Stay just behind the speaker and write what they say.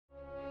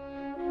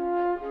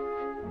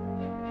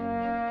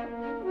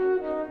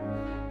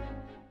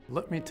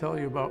Let me tell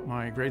you about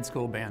my grade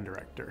school band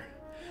director,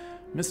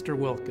 Mr.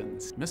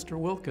 Wilkins. Mr.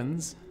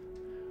 Wilkins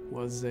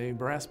was a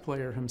brass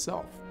player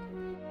himself.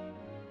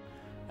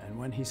 And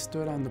when he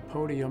stood on the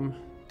podium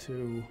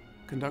to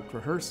conduct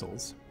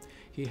rehearsals,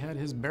 he had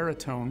his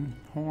baritone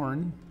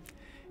horn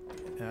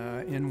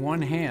in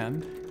one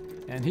hand,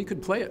 and he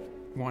could play it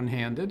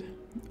one-handed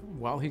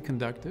while he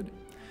conducted.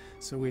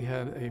 So we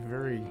had a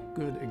very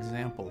good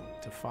example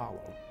to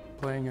follow.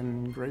 Playing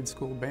in grade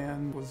school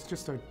band was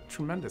just a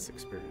tremendous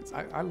experience.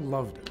 I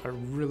loved it. I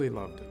really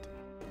loved it.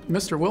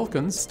 Mr.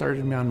 Wilkins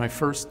started me on my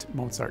first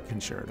Mozart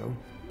concerto,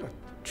 a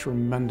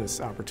tremendous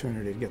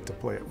opportunity to get to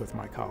play it with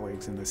my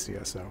colleagues in the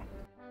CSO.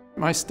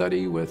 My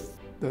study with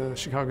the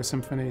Chicago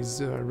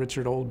Symphony's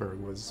Richard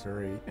Oldberg was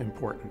very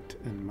important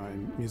in my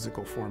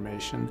musical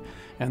formation,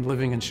 and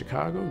living in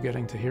Chicago,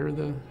 getting to hear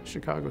the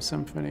Chicago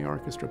Symphony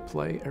Orchestra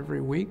play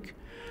every week,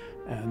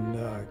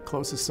 and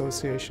close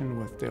association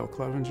with Dale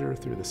Clevenger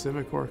through the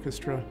Civic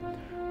Orchestra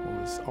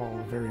was all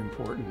very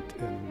important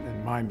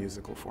in my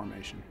musical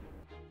formation.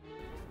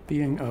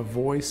 Being a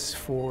voice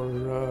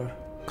for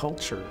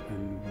culture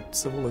and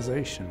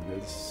civilization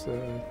is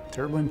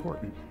terribly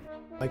important.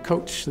 I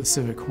coach the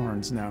civic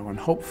horns now, and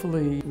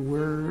hopefully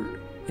we're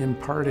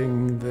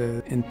imparting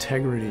the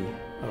integrity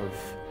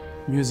of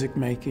music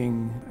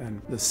making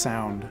and the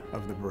sound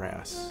of the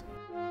brass.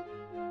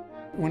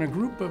 When a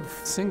group of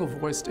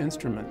single-voiced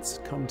instruments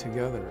come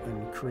together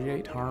and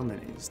create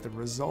harmonies, the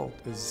result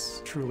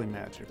is truly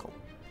magical.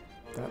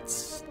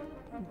 That's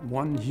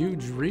one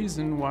huge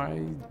reason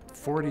why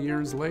 40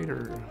 years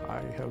later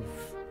I have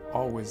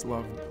always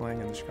loved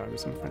playing in the Chicago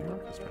Symphony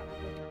Orchestra.